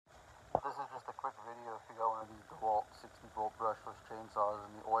one of these Dewalt 60-volt brushless chainsaws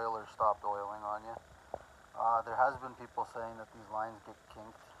and the oiler stopped oiling on you. There has been people saying that these lines get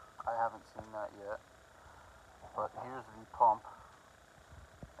kinked. I haven't seen that yet. But here's the pump,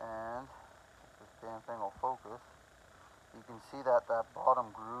 and if this damn thing will focus, you can see that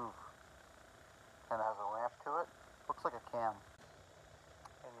bottom groove kind of has a ramp to it. Looks like a cam.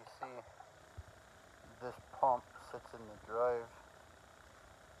 And you see this pump sits in the drive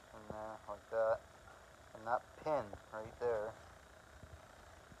in there like that. And that pin right there,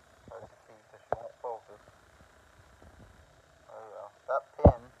 hard to see because she won't focus. There you go. That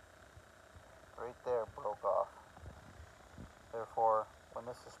pin right there broke off. Therefore, when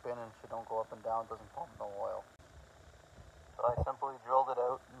this is spinning, she don't go up and down, doesn't pump no oil. So I simply drilled it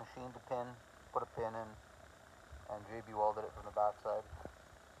out, machined the pin, put a pin in, and JB welded it from the backside.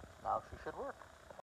 Now she should work.